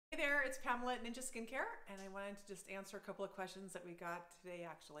Hey there, it's Pamela at Ninja Skincare, and I wanted to just answer a couple of questions that we got today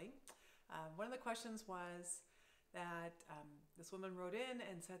actually. One of the questions was that this woman wrote in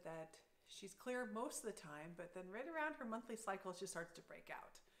and said that she's clear most of the time, but then right around her monthly cycle, she starts to break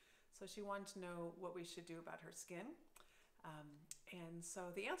out. So she wanted to know what we should do about her skin. And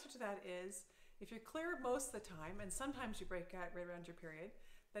so the answer to that is, if you're clear most of the time, and sometimes you break out right around your period,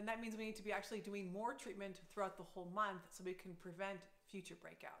 then that means we need to be actually doing more treatment throughout the whole month so we can prevent future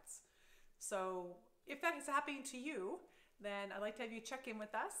breakouts. So if that is happening to you, then I'd like to have you check in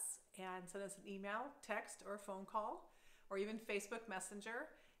with us and send us an email, text, or phone call, or even Facebook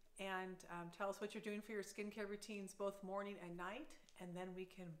Messenger, and tell us what you're doing for your skincare routines both morning and night, and then we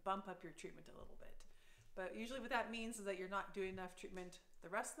can bump up your treatment a little bit. But usually what that means is that you're not doing enough treatment the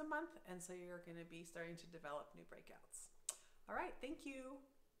rest of the month, and so you're going to be starting to develop new breakouts. All right, thank you.